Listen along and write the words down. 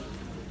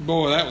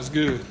Boy, that was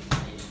good.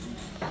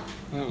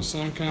 That was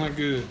some kind of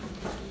good.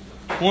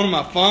 One of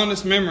my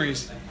fondest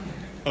memories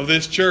of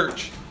this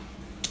church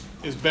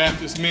is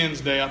Baptist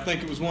Men's Day. I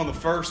think it was one of the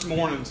first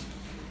mornings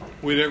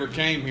we'd ever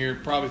came here,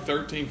 probably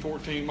 13,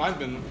 14, might have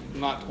been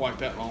not quite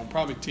that long,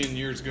 probably 10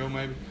 years ago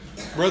maybe.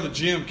 Brother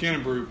Jim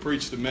Kennebrew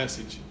preached a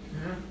message.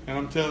 And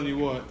I'm telling you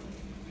what,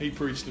 he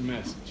preached a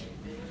message.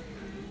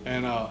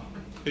 And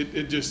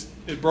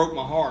it broke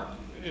my heart.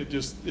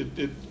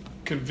 It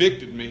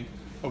convicted me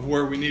of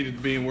where we needed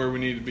to be and where we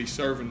needed to be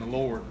serving the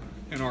Lord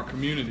in our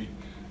community.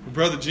 But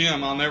Brother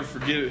Jim, I'll never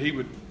forget it.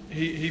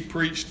 He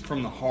preached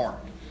from the heart.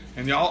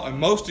 And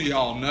most of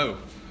y'all know,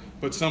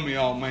 but some of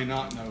y'all may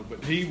not know.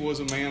 But he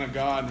was a man of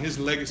God, and his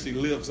legacy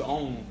lives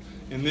on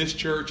in this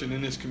church and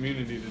in this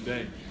community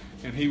today.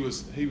 And he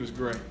was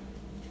great.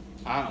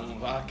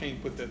 I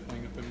can't put that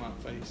thing up in my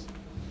face.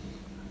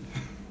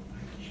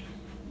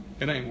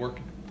 It ain't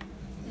working.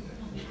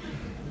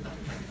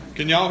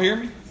 Can y'all hear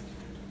me?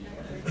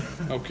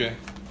 Okay.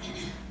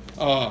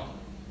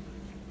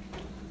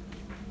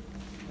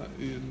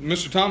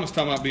 Mr. Thomas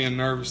talking about being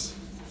nervous.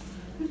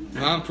 And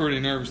I'm pretty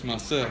nervous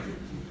myself.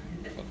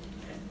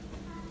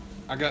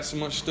 I got so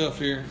much stuff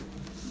here.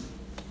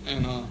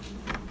 And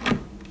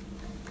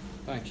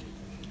thank you.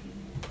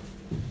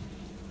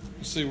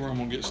 Let's see where I'm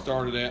going to get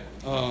started at.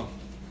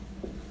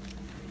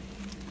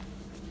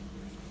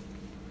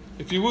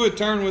 If you would,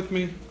 turn with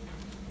me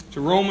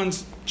to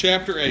Romans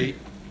chapter 8,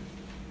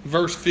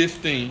 verse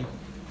 15.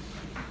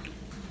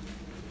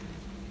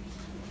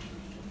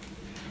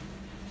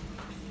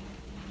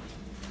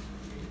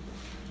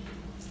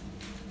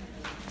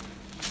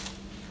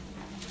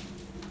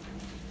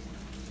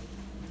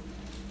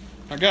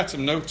 I got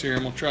some notes here.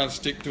 I'm going to try to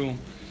stick to them.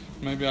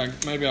 Maybe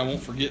I won't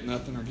forget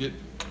nothing or get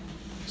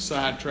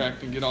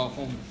sidetracked and get off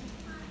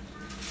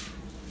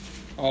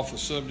the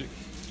subject.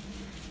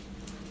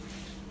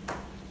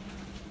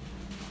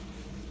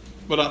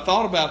 But I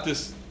thought about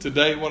this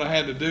today, what I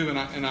had to do, and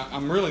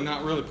I'm really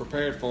not really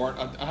prepared for it.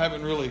 I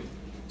haven't really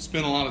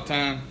spent a lot of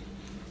time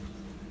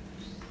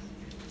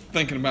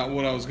thinking about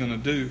what I was going to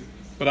do.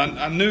 But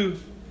I knew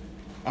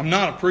I'm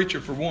not a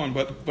preacher for one,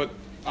 but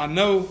I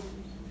know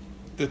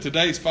that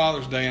today's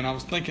Father's Day, and I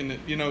was thinking that,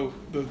 you know,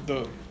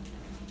 the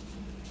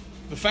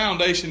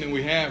foundation that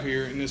we have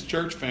here in this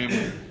church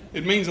family,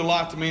 it means a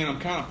lot to me, and I'm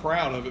kind of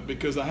proud of it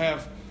because I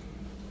have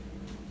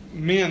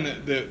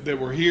men that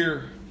were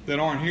here that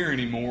aren't here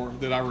anymore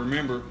that I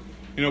remember.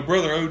 You know,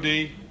 Brother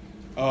O.D.,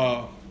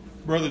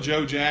 Brother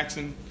Joe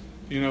Jackson,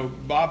 you know,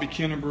 Bobby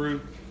Kennebrew.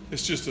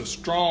 It's just a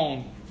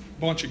strong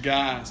bunch of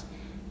guys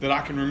that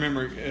I can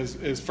remember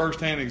as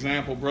firsthand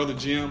example. Brother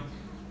Jim,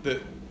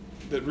 that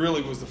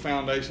really was the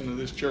foundation of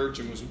this church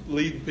and was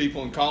leading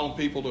people and calling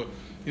people to,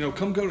 you know,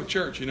 come go to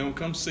church, you know,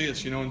 come see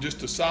us, you know, and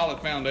just a solid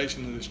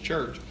foundation of this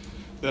church.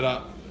 That I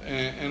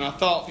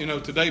thought, you know,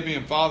 today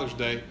being Father's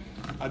Day,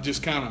 I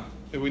just kind of,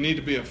 that we need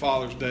to be a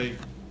Father's Day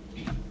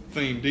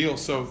themed deal.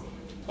 So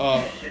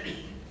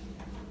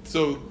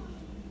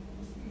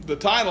the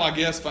title, I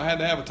guess, if I had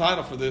to have a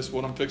title for this,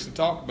 what I'm fixing to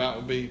talk about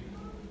would be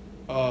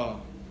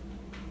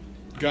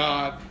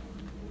God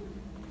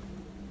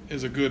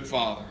is a good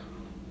Father.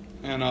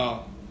 And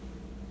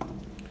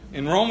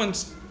in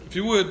Romans, if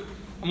you would,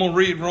 I'm going to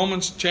read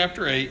Romans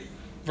chapter 8,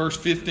 verse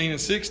 15 and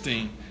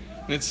 16.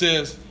 And it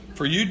says,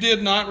 "For you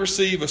did not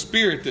receive a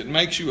spirit that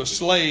makes you a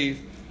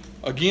slave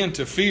again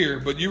to fear,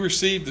 but you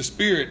received the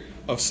spirit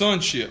of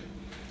sonship.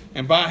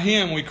 And by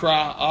him we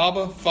cry,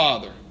 Abba,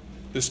 Father.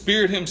 The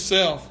Spirit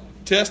himself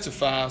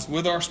testifies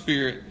with our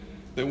spirit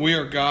that we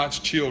are God's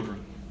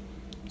children."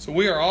 So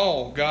we are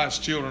all God's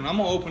children. I'm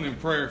going to open in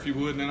prayer, if you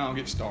would, and then I'll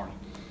get started.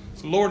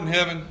 So Lord in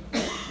heaven,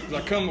 as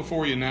I come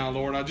before you now,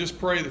 Lord, I just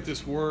pray that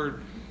this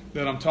word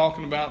that I'm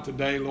talking about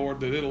today, Lord,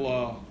 that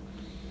it'll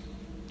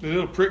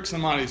prick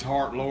somebody's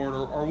heart, Lord,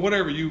 or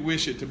whatever you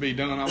wish it to be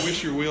done. I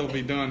wish your will to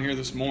be done here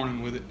this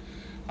morning with it.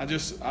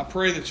 I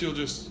pray that you'll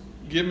just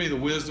give me the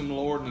wisdom,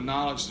 Lord, and the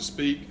knowledge to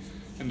speak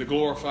and to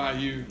glorify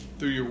you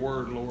through your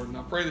word, Lord. And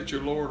I pray that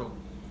your Lord will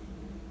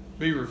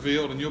be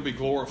revealed and you'll be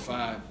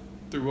glorified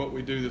through what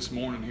we do this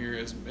morning here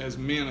as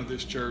men of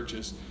this church,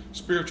 as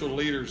spiritual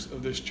leaders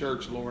of this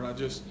church, Lord.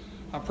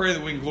 I pray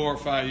that we can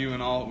glorify you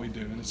in all that we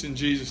do. And it's in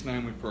Jesus'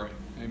 name we pray.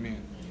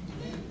 Amen.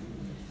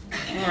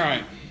 All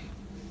right.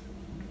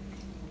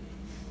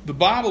 The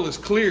Bible is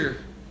clear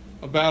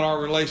about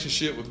our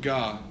relationship with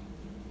God.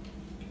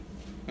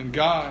 And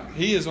God,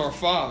 He is our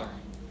Father.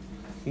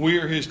 We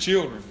are His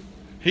children.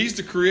 He's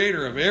the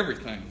creator of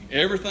everything.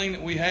 Everything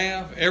that we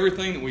have,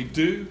 everything that we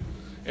do,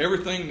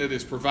 everything that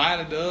is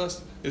provided to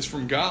us is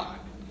from God.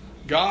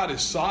 God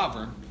is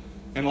sovereign.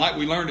 And like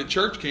we learned at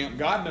church camp,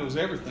 God knows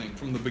everything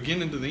from the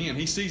beginning to the end.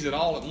 He sees it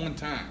all at one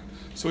time.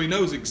 So He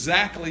knows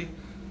exactly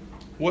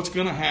what's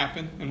going to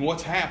happen and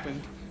what's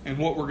happened and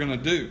what we're going to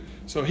do.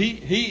 So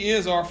He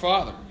is our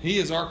Father. He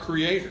is our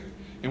creator.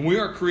 And we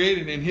are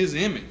created in His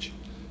image.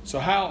 So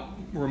how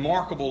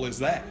remarkable is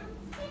that?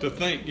 To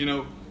think, you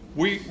know,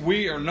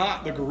 we are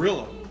not the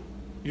gorilla,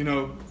 you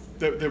know,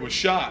 that was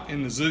shot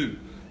in the zoo.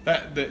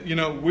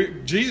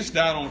 Jesus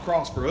died on the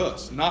cross for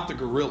us, not the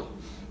gorilla.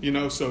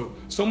 So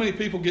many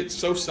people get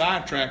so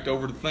sidetracked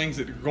over the things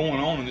that are going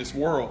on in this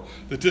world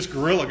that this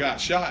gorilla got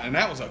shot, and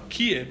that was a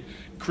kid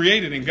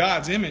created in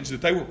God's image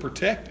that they were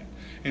protecting.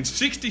 And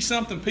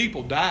 60-something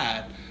people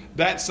died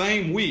that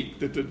same week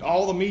that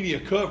all the media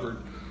covered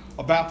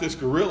about this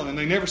gorilla, and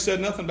they never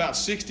said nothing about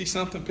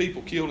 60-something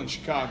people killed in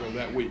Chicago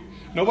that week.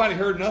 Nobody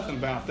heard nothing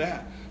about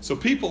that. So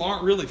people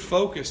aren't really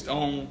focused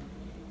on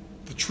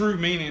the true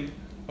meaning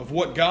of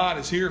what God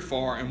is here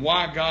for and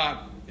why God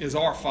is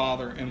our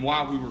Father and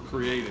why we were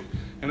created.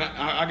 And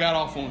I got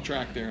off on a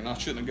track there, and I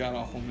shouldn't have got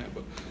off on that.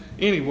 But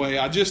anyway,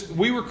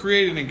 we were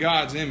created in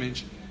God's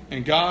image,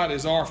 and God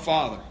is our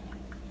Father.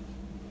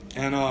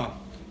 And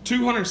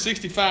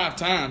 265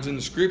 times in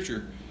the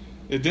Scripture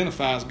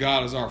identifies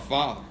God as our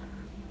Father.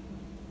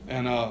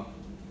 And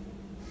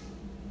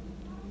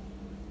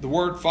the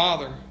word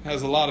Father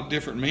has a lot of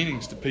different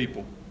meanings to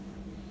people.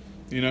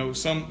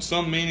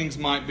 Some meanings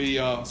might be,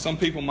 some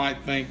people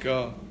might think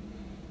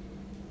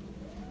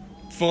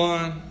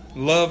fun,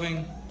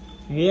 loving,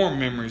 warm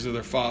memories of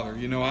their father.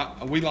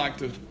 We like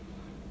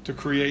to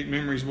create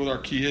memories with our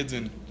kids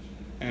and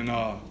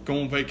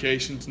go on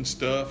vacations and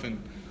stuff,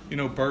 and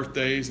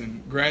birthdays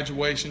and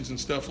graduations and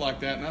stuff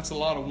like that. And that's a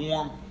lot of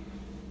warm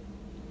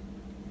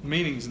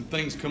meanings and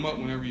things come up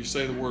whenever you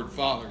say the word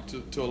father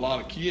to a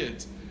lot of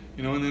kids.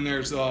 And then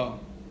there's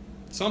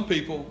some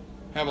people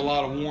have a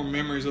lot of warm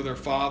memories of their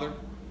father,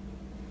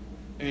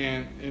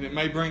 and it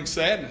may bring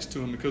sadness to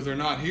them because they're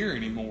not here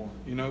anymore.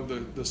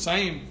 The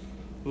same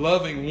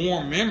loving,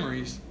 warm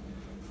memories,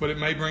 but it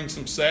may bring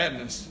some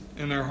sadness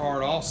in their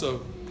heart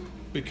also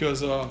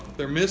because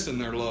they're missing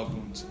their loved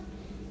ones.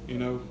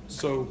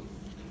 So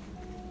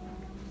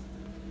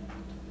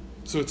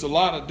it's a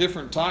lot of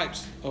different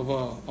types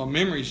of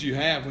memories you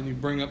have when you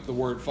bring up the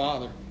word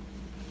Father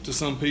to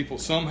some people.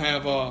 Some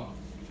have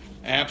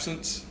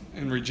absence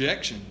and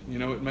rejection.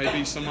 It may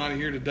be somebody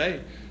here today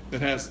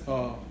that has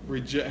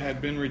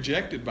had been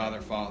rejected by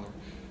their father,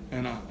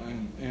 and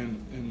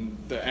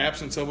the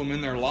absence of them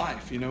in their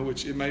life.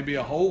 Which it may be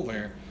a hole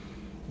there,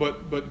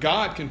 but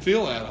God can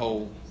fill that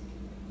hole.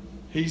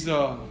 He's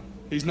not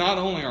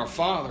only our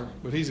Father,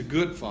 but He's a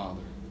good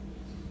Father.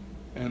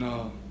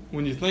 And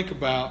when you think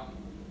about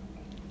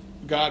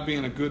God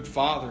being a good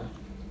Father,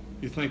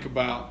 you think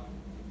about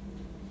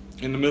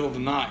in the middle of the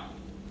night,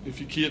 if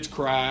your kids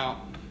cry out,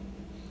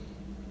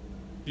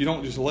 you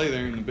don't just lay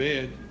there in the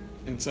bed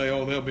and say,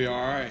 "Oh, they'll be all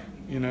right."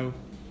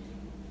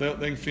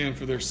 They can fend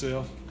for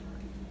themselves.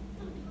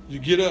 You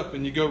get up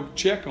and you go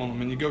check on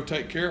them and you go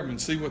take care of them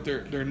and see what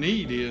their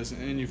need is,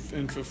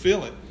 and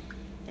fulfill it.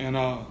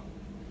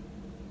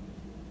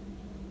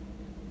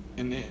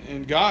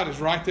 And God is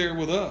right there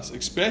with us,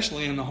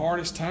 especially in the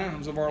hardest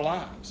times of our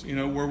lives.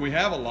 Where we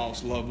have a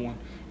lost loved one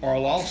or a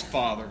lost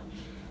father,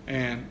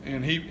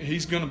 and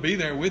He's going to be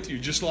there with you,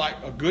 just like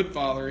a good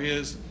father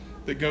is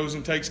that goes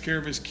and takes care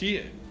of his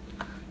kid.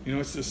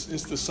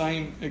 It's the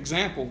same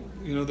example,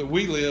 that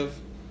we live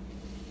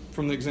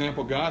from the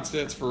example God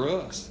sets for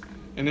us.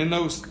 And in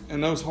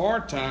those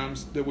hard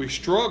times that we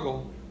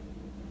struggle,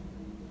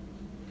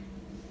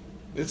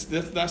 that's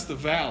the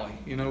valley.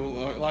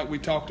 Like we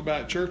talked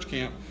about at church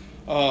camp.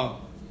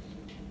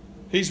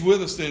 He's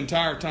with us the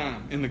entire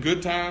time, in the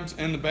good times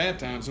and the bad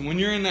times. And when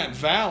you're in that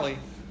valley,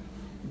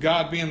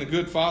 God being the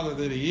good Father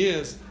that He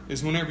is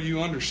whenever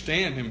you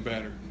understand Him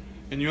better.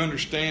 And you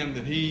understand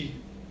that He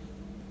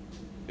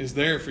is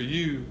there for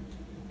you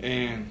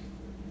and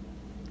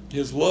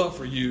His love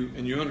for you,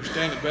 and you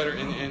understand it better,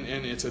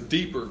 and it's a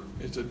deeper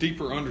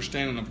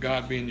understanding of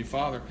God being your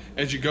Father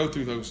as you go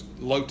through those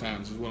low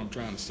times, is what I'm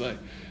trying to say.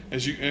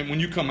 And when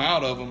you come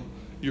out of them,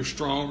 you're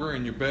stronger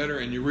and you're better,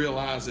 and you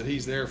realize that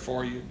He's there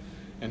for you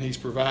and He's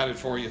provided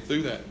for you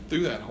through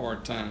that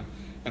hard time.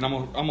 And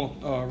I'm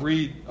gonna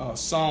read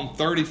Psalm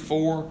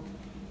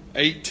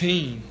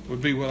 34:18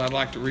 would be what I'd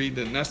like to read,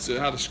 and that's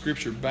how the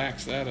Scripture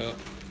backs that up.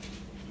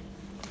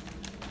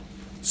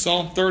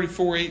 Psalm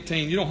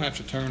 34:18. You don't have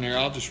to turn there.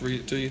 I'll just read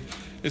it to you.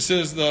 It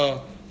says,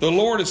 "The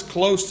Lord is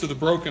close to the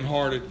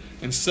brokenhearted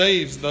and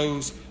saves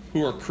those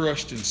who are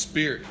crushed in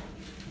spirit."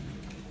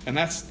 And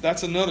that's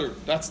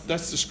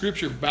the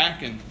Scripture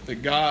backing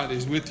that God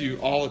is with you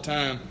all the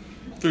time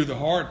through the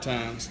hard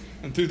times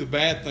and through the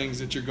bad things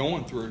that you're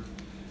going through.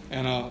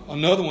 And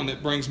another one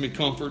that brings me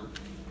comfort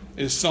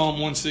is Psalm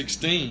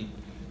 116.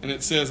 And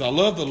it says, "I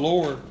love the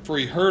Lord, for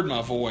He heard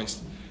my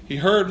voice. He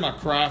heard my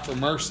cry for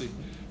mercy.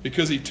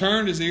 Because He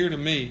turned His ear to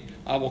me,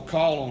 I will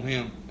call on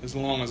Him as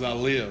long as I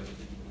live."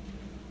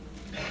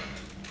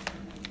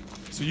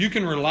 So you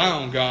can rely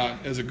on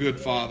God as a good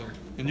Father,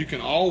 and you can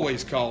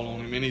always call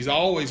on Him, and He's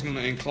always going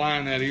to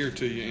incline that ear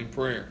to you in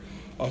prayer.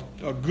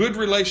 A good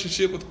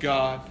relationship with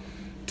God,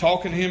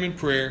 talking to Him in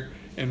prayer,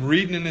 and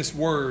reading in His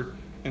Word,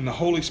 and the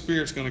Holy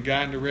Spirit's going to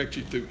guide and direct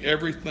you through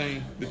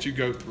everything that you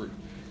go through.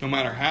 No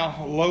matter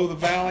how low the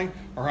valley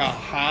or how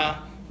high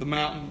the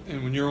mountain,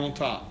 and when you're on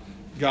top,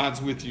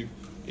 God's with you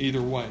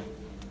either way.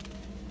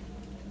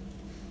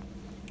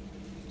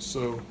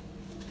 So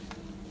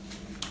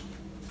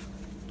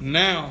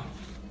now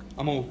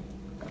I'm going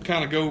to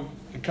kind of go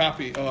and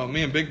copy.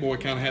 Me and Big Boy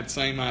kind of had the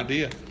same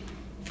idea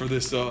for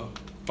this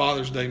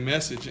Father's Day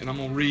message. And I'm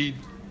going to read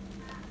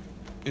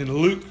in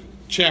Luke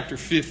chapter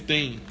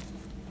 15.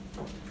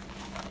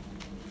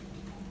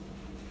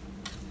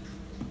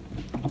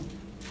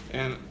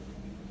 And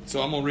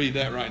so I'm going to read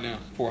that right now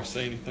before I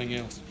say anything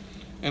else.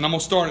 And I'm going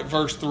to start at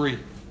verse 3.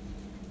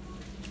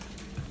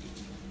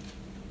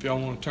 If y'all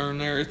want to turn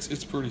there,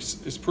 it's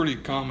pretty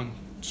common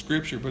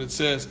scripture, but it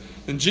says,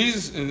 then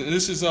Jesus, and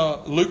this is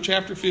Luke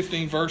chapter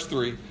 15, verse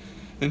 3.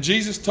 Then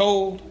Jesus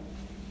told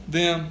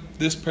them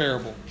this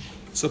parable.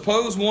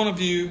 Suppose one of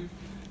you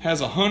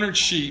has 100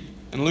 sheep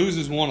and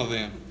loses one of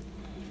them.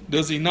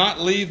 Does he not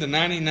leave the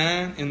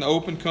 99 in the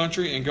open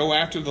country and go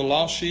after the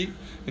lost sheep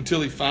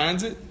until he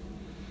finds it?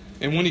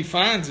 And when he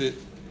finds it,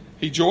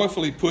 he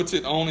joyfully puts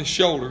it on his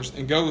shoulders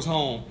and goes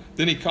home.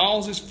 Then he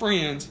calls his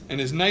friends and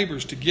his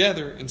neighbors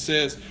together and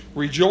says,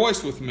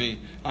 rejoice with me,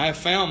 I have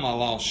found my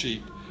lost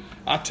sheep.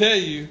 I tell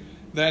you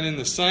that in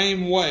the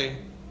same way,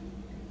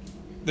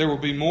 there will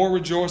be more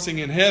rejoicing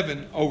in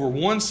heaven over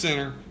one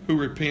sinner who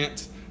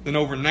repents than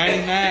over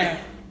 99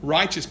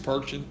 righteous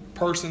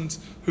persons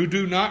who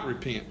do not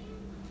repent.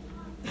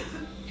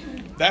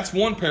 That's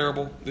one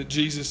parable that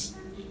Jesus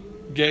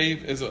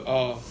gave as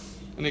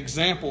an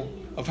example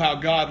of how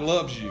God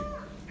loves you,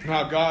 and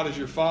how God is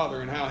your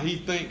Father, and how He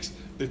thinks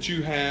that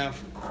you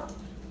have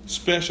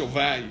special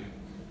value.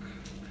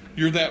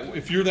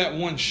 If you're that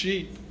one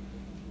sheep,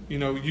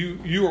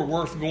 you are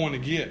worth going to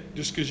get.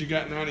 Just because you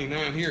got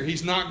 99 here,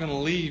 He's not going to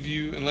leave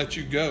you and let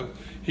you go.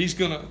 He's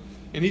going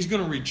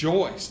to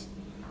rejoice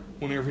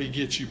whenever He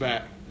gets you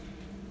back.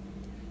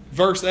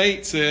 Verse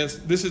 8 says,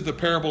 this is the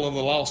parable of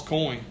the lost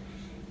coin.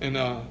 And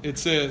it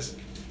says,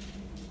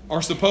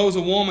 or suppose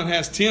a woman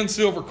has 10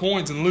 silver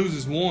coins and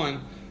loses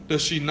one,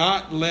 does she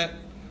not light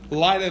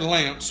a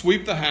lamp,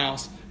 sweep the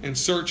house, and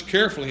search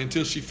carefully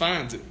until she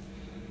finds it?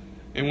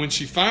 And when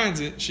she finds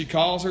it, she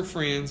calls her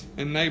friends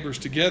and neighbors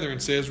together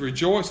and says,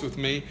 rejoice with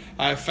me,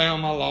 I have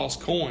found my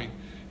lost coin.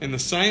 In the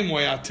same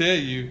way, I tell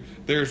you,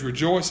 there is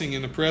rejoicing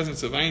in the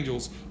presence of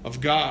angels of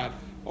God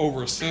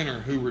over a sinner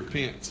who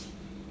repents.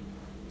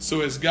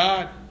 So as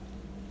God,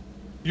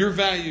 your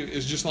value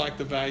is just like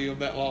the value of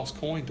that lost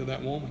coin to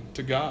that woman,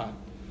 to God.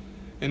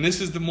 And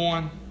this is the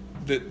one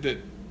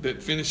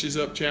that finishes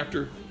up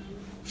chapter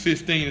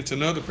 15. It's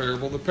another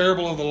parable, the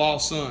parable of the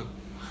lost son.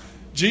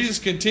 Jesus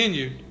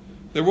continued,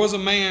 there was a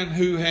man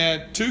who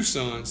had 2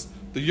 sons.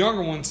 The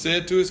younger one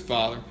said to his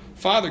father,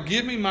 Father,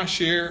 give me my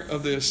share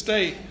of the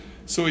estate.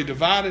 So he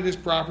divided his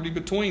property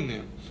between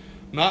them.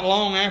 Not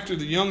long after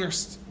the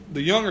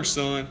younger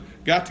son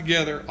got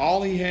together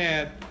all he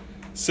had,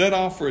 set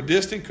off for a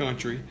distant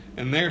country,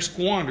 and there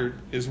squandered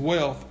his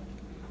wealth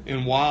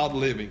in wild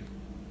living.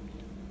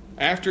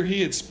 After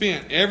he had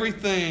spent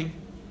everything,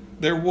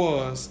 there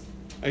was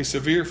a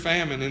severe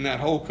famine in that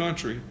whole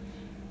country.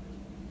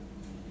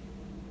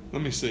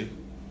 Let me see.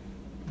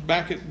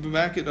 Back at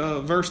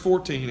verse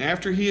 14.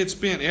 After he had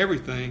spent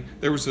everything,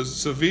 there was a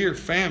severe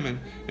famine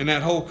in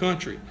that whole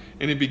country,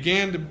 and he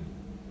began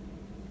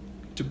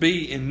to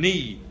be in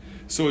need.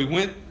 So he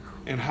went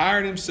and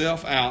hired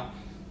himself out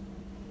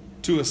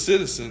to a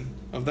citizen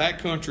of that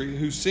country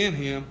who sent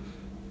him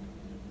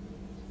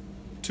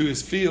to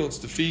his fields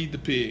to feed the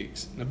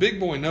pigs. Now, Big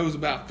Boy knows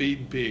about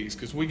feeding pigs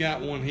because we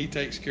got one, he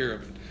takes care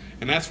of it.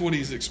 And that's what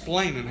he's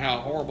explaining, how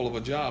horrible of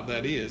a job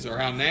that is, or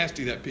how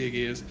nasty that pig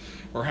is,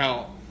 or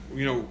how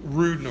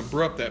rude and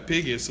abrupt that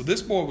pig is. So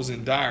this boy was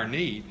in dire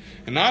need.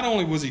 And not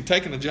only was he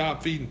taking a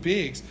job feeding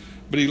pigs,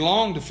 but he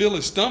longed to fill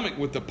his stomach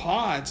with the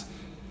pods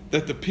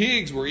that the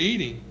pigs were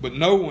eating, but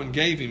no one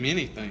gave him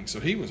anything. So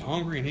he was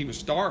hungry and he was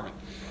starving.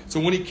 So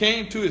when he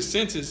came to his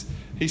senses,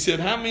 he said,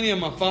 how many of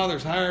my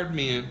father's hired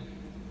men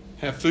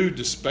have food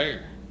to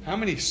spare? How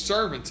many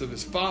servants of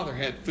his father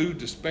had food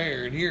to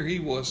spare? And here he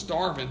was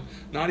starving,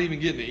 not even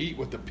getting to eat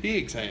what the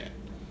pigs had.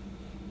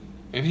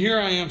 And here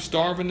I am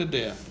starving to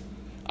death.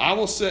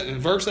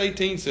 And verse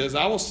 18 says,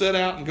 I will set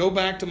out and go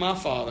back to my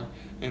father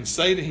and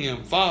say to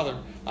him, Father,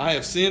 I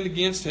have sinned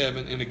against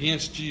heaven and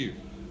against you.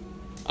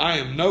 I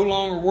am no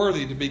longer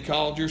worthy to be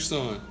called your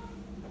son.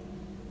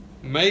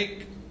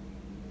 Make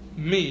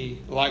me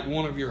like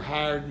one of your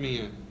hired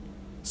men.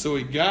 So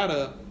he got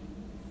up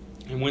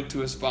and went to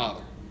his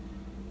father.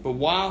 But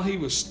while he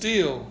was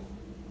still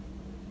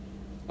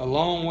a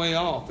long way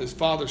off, his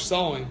father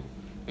saw him,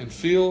 and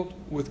filled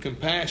with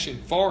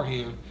compassion for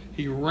him,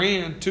 he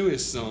ran to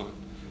his son,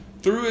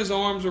 threw his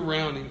arms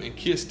around him, and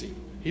kissed him.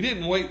 He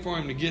didn't wait for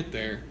him to get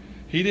there.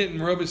 He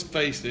didn't rub his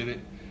face in it.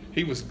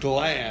 He was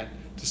glad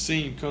to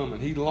see him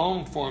coming. He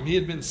longed for him. He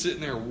had been sitting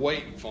there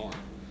waiting for him.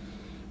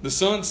 The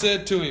son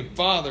said to him,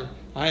 Father,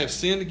 I have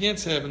sinned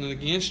against heaven and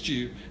against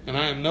you, and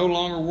I am no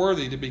longer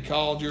worthy to be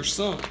called your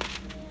son.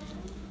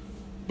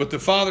 But the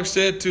father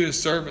said to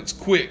his servants,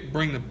 quick,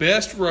 bring the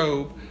best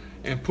robe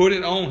and put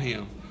it on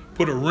him.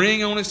 Put a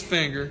ring on his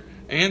finger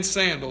and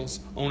sandals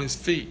on his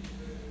feet.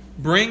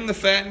 Bring the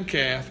fattened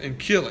calf and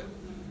kill it.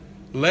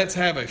 Let's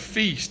have a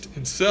feast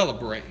and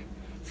celebrate.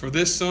 For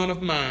this son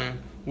of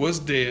mine was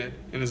dead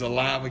and is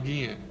alive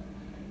again.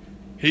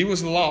 He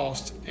was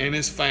lost and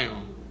is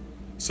found.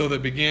 So they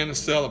began to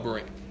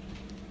celebrate.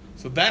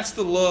 So that's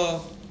the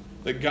love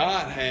that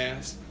God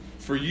has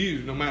for you.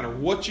 No matter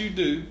what you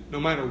do, no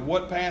matter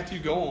what path you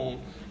go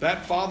on,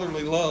 that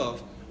fatherly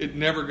love, it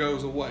never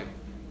goes away.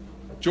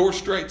 George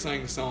Strait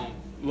sang the song,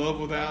 "Love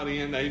Without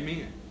End,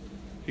 Amen."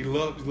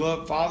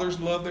 Fathers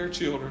love their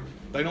children.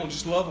 They don't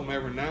just love them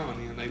every now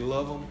and then. They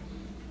love them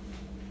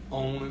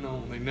on and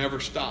on. They never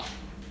stop.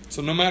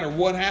 So no matter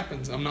what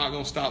happens, I'm not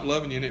going to stop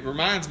loving you. And it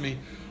reminds me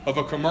of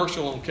a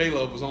commercial on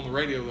Caleb was on the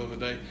radio the other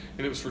day,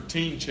 and it was for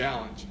Teen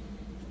Challenge.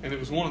 And it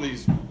was one of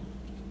these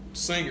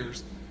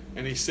singers,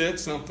 and he said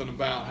something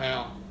about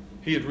how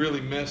he had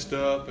really messed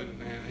up,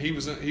 and he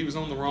was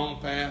on the wrong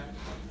path.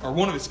 Or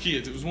one of his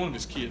kids. It was one of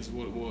his kids is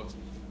what it was.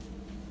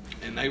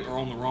 And they were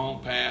on the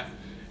wrong path.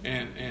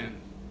 And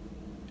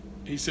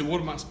he said,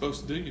 what am I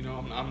supposed to do? You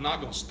know, I'm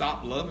not going to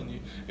stop loving you.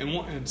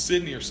 And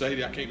Sydney or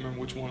Sadie, I can't remember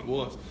which one it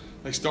was,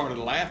 they started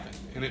laughing.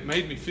 And it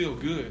made me feel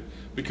good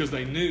because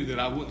they knew that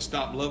I wouldn't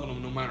stop loving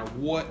them no matter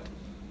what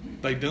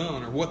they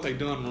done or what they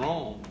done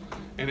wrong.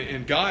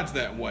 And God's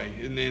that way.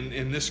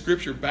 And this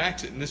scripture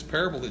backs it. And this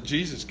parable that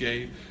Jesus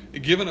gave,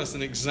 it giving us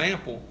an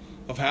example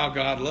of how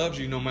God loves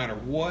you no matter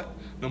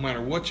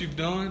what you've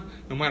done,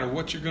 no matter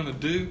what you're going to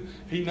do.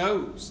 He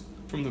knows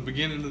from the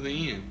beginning to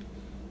the end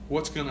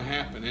what's going to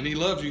happen. And He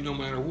loves you no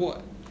matter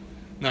what.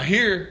 Now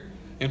here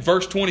in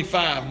verse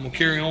 25, and we'll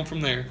carry on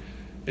from there,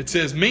 it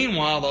says,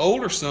 meanwhile, the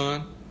older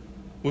son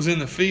was in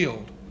the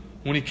field.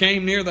 When he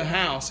came near the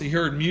house, he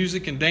heard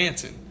music and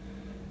dancing.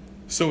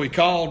 So he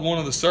called one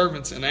of the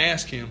servants and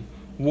asked him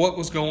what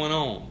was going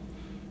on.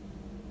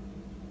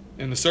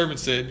 And the servant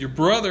said, your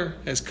brother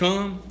has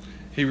come,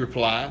 he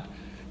replied,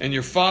 and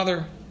your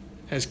father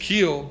has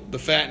killed the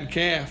fattened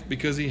calf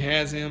because he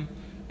has him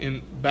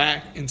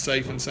back and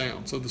safe and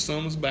sound. So the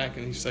son was back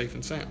and he's safe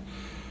and sound.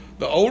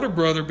 The older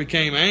brother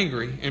became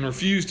angry and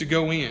refused to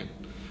go in.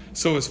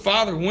 So his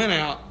father went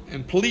out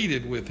and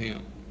pleaded with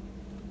him.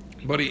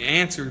 But he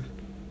answered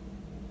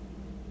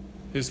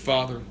his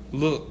father,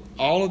 look,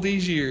 all of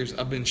these years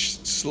I've been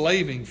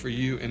slaving for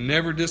you and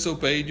never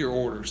disobeyed your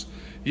orders.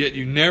 Yet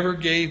you never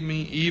gave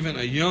me even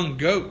a young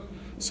goat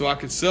so I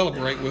could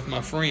celebrate with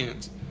my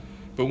friends.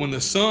 But when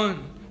this son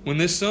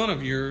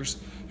of yours,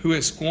 who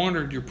has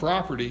squandered your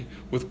property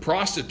with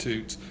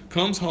prostitutes,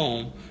 comes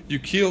home, you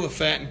kill the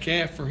fattened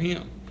calf for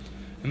him.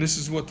 And this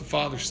is what the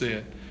father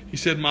said. He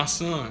said, my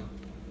son,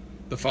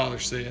 the father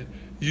said,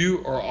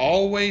 you are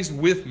always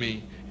with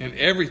me, and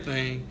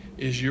everything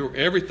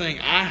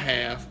I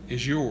have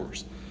is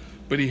yours.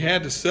 But he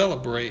had to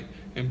celebrate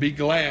and be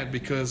glad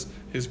because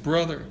this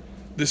brother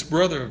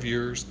of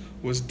yours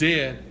was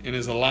dead and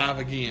is alive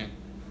again.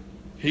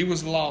 He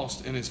was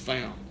lost and is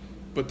found.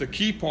 But the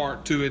key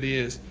part to it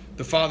is,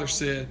 the father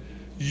said,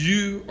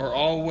 you are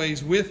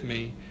always with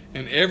me,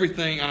 and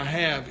everything I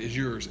have is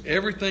yours.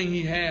 Everything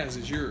he has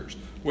is yours.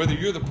 Whether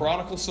you're the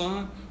prodigal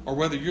son or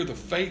whether you're the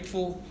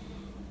faithful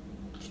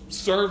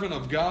servant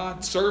of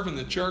God, serving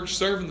the church,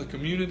 serving the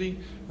community,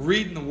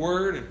 reading the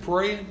word and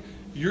praying,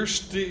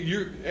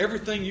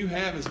 everything you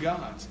have is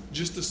God's,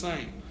 just the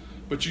same.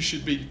 But you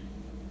should be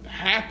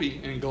happy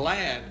and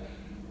glad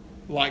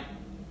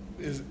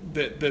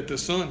that the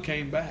son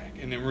came back,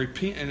 and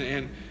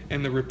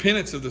the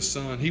repentance of the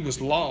son. He was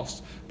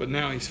lost, but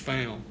now he's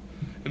found.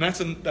 And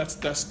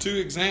that's two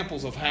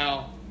examples of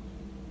how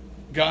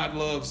God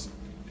loves.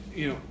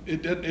 You know,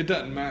 it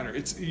doesn't matter.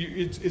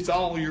 It's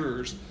all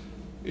yours.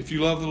 If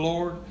you love the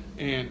Lord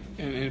and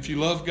if you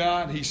love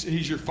God,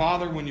 He's your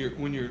Father when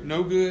you're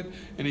no good,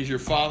 and He's your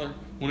Father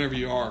whenever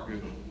you are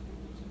good.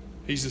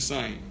 He's the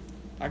same.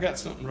 I got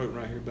something wrote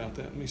right here about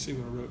that. Let me see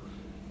what I wrote.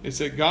 It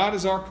said, God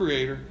is our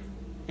Creator,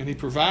 and He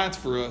provides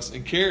for us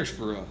and cares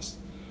for us.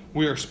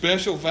 We are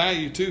special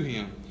value to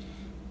Him.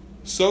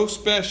 So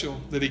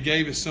special that He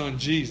gave His Son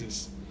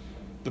Jesus,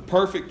 the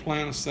perfect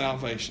plan of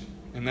salvation,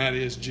 and that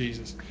is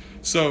Jesus.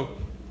 So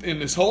in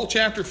this whole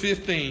chapter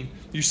 15,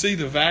 you see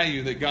the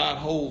value that God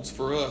holds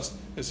for us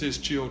as His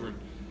children.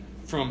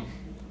 From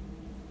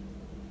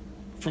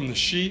the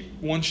sheep,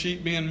 one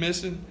sheep being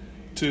missing,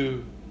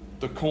 to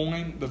the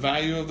coin, the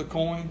value of the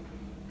coin,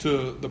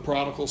 to the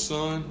prodigal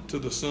son, to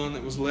the son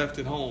that was left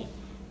at home.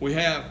 We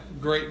have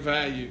great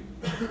value.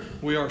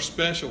 We are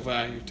special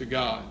value to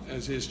God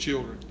as His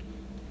children.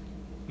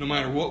 No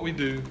matter what we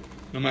do,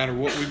 no matter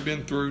what we've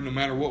been through, no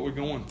matter what we're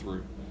going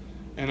through.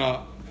 And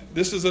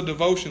this is a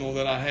devotional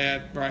that I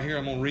had right here.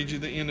 I'm going to read you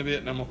the end of it,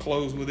 and I'm going to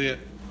close with it.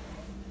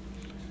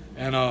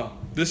 And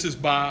this is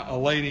by a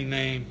lady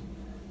named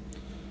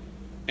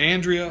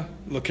Andrea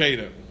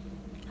Lucado.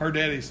 Her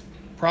daddy's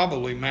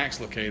probably Max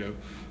Lucado,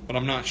 but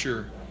I'm not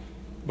sure.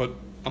 But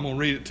I'm going to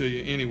read it to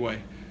you anyway.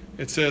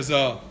 It says,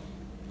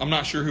 I'm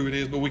not sure who it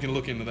is, but we can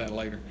look into that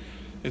later.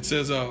 It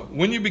says,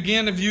 when you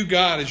begin to view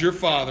God as your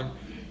Father,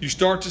 you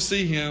start to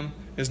see Him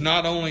as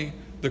not only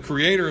the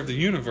creator of the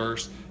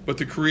universe, but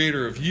the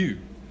creator of you.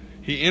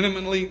 He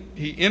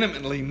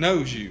intimately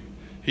knows you.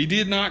 He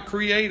did not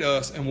create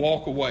us and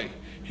walk away.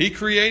 He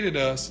created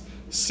us,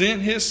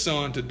 sent His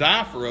Son to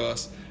die for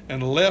us,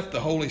 and left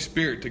the Holy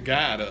Spirit to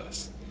guide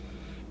us.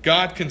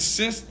 God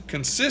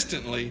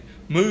consistently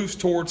moves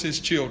towards his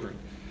children.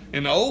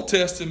 In the Old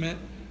Testament,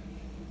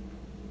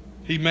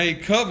 he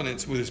made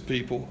covenants with his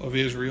people of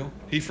Israel.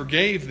 He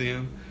forgave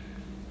them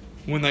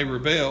when they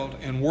rebelled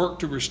and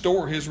worked to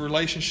restore his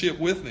relationship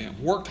with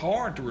them. Worked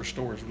hard to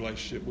restore his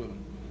relationship with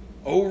them.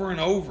 Over and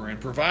over, and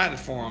provided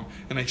for them.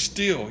 And they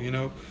still,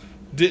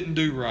 didn't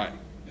do right.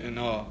 And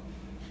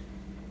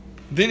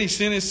then he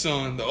sent his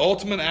Son, the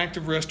ultimate act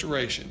of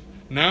restoration.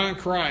 Now in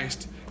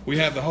Christ, we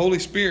have the Holy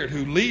Spirit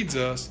who leads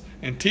us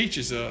and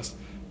teaches us,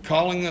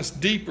 calling us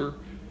deeper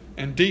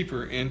and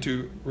deeper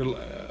into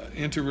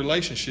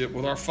relationship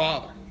with our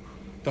Father.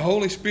 The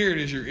Holy Spirit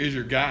is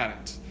your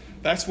guidance.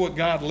 That's what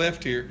God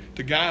left here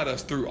to guide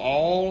us through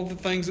all of the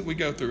things that we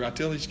go through. I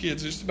tell these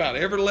kids just about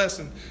every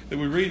lesson that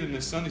we read in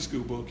this Sunday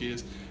school book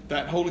is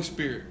that Holy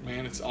Spirit,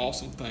 man, it's an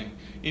awesome thing.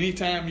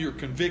 Anytime you're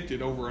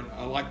convicted over,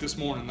 like this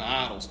morning, the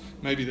idols,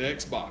 maybe the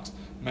Xbox,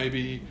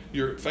 maybe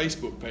your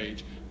Facebook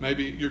page,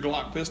 maybe your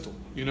Glock pistol,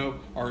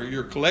 or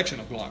your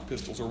collection of Glock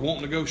pistols, or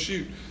wanting to go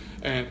shoot,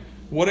 and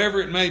whatever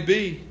it may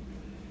be,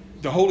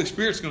 the Holy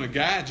Spirit's going to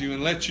guide you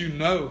and let you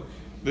know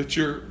that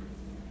you're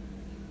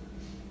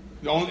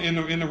in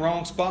the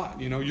wrong spot.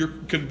 You're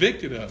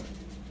convicted of it.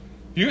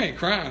 You ain't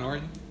crying, are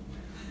you?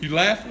 You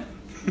laughing?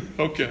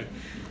 Okay.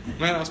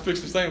 Man, I was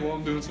fixing to say, well,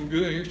 I'm doing some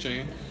good here,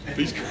 Shane.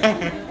 He's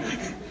crying.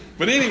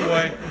 But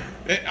anyway,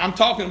 I'm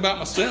talking about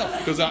myself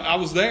because I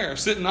was there,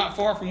 sitting not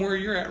far from where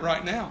you're at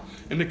right now.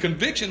 And the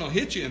conviction will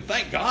hit you, and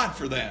thank God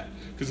for that.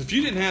 Because if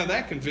you didn't have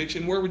that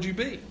conviction, where would you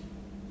be?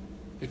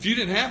 If you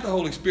didn't have the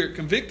Holy Spirit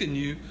convicting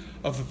you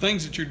of the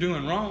things that you're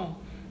doing wrong,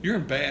 you're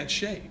in bad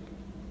shape.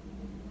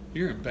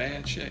 You're in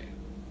bad shape.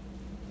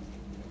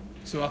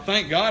 So I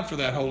thank God for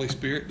that Holy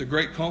Spirit, the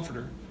great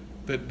comforter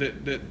that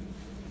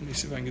let me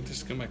see if I can get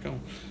this to come back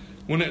on.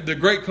 The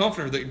great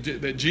comforter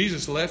that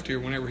Jesus left here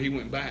whenever he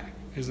went back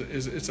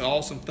it's an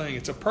awesome thing.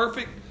 It's a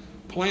perfect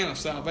plan of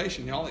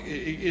salvation, y'all.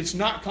 It's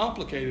not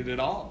complicated at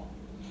all.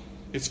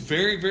 It's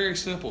very, very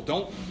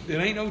simple. It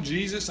ain't no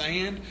Jesus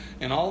and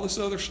all this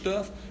other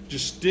stuff.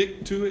 Just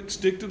stick to it,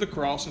 stick to the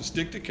cross and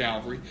stick to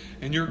Calvary,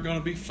 and you're going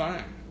to be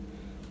fine.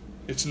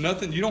 It's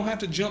nothing. You don't have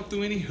to jump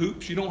through any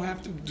hoops. You don't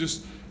have to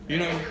just,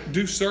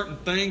 do certain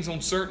things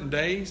on certain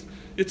days.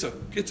 It's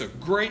a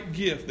great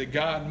gift that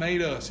God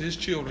made us, his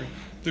children,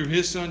 through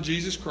his Son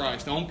Jesus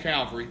Christ on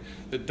Calvary,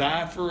 that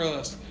died for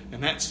us,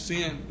 and that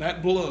sin,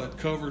 that blood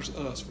covers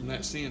us from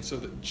that sin, so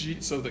that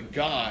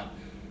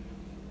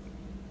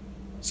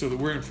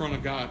we're in front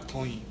of God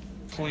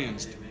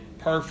cleansed,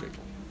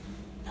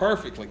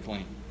 perfectly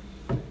clean.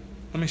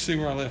 Let me see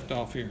where I left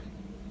off here.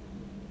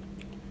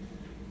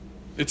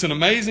 It's an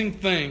amazing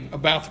thing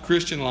about the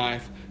Christian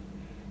life.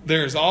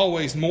 There's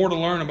always more to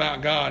learn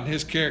about God and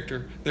his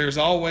character. There's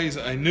always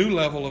a new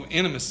level of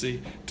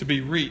intimacy to be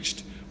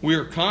reached. We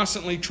are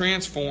constantly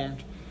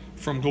transformed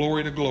from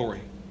glory to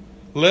glory.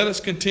 Let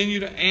us continue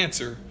to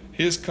answer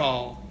his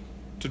call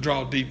to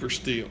draw deeper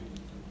still.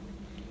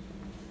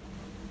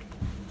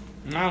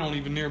 And I don't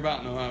even near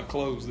about know how to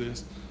close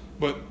this,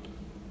 but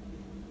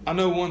I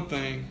know one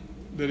thing,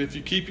 that if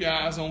you keep your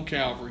eyes on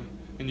Calvary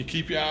and you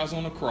keep your eyes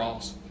on the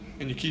cross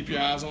and you keep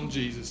your eyes on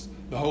Jesus,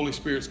 the Holy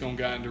Spirit's going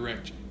to guide and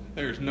direct you.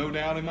 There's no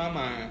doubt in my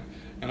mind,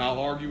 and I'll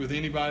argue with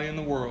anybody in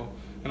the world.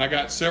 And I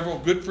got several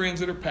good friends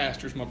that are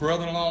pastors. My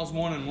brother-in-law is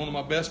one, and one of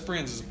my best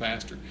friends is a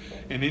pastor.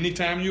 And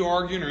anytime you're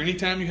arguing or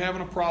anytime you're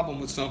having a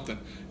problem with something,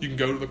 you can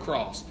go to the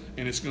cross,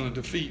 and it's going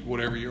to defeat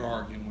whatever you're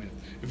arguing with.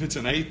 If it's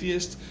an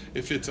atheist,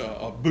 if it's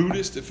a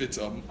Buddhist, if it's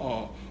a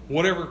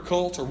whatever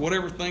cult or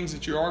whatever things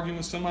that you're arguing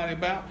with somebody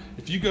about,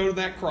 if you go to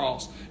that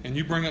cross and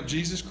you bring up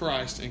Jesus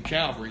Christ and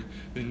Calvary,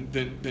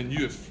 then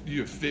you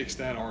have fixed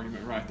that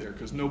argument right there,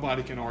 because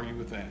nobody can argue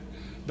with that.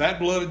 That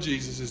blood of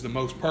Jesus is the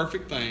most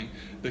perfect thing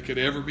that could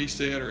ever be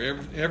said or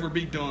ever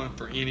be done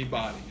for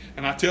anybody.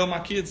 And I tell my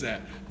kids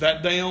that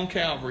day on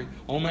Calvary,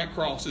 on that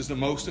cross, is the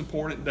most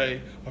important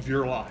day of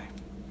your life.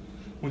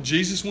 When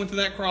Jesus went to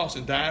that cross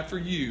and died for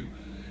you,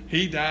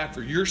 he died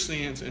for your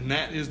sins, and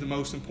that is the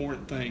most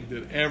important thing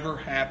that ever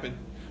happened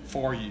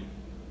for you.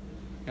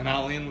 And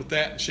I'll end with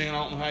that. Shannon,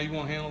 I don't know how you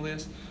want to handle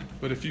this,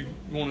 but if you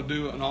want to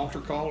do an altar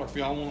call, or if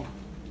y'all want to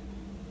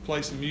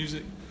play some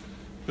music.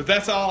 But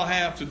that's all I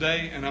have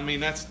today, and I want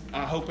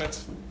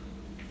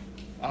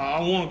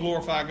to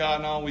glorify God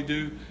in all we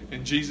do,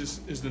 and Jesus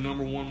is the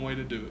number one way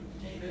to do it.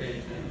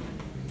 Amen.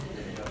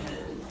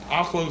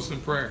 I'll close in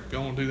prayer if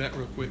y'all want to do that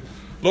real quick.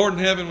 Lord in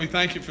heaven, we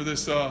thank you for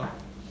this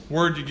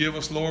word you give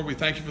us, Lord. We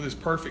thank you for this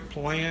perfect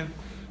plan.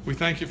 We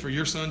thank you for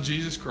your Son,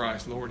 Jesus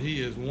Christ, Lord.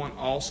 He is one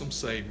awesome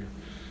Savior,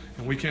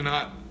 and we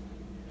cannot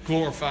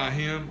glorify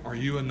him or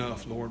you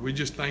enough, Lord. We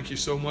just thank you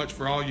so much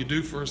for all you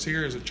do for us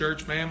here as a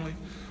church family.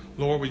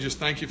 Lord, we just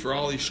thank you for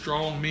all these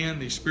strong men,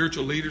 these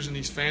spiritual leaders in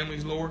these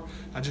families, Lord.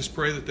 I just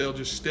pray that they'll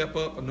just step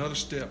up another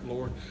step,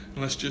 Lord,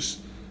 and let's just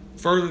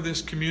further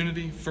this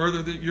community,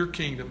 further your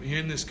kingdom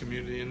in this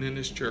community and in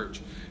this church.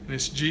 And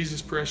it's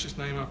Jesus' precious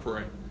name I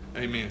pray.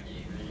 Amen.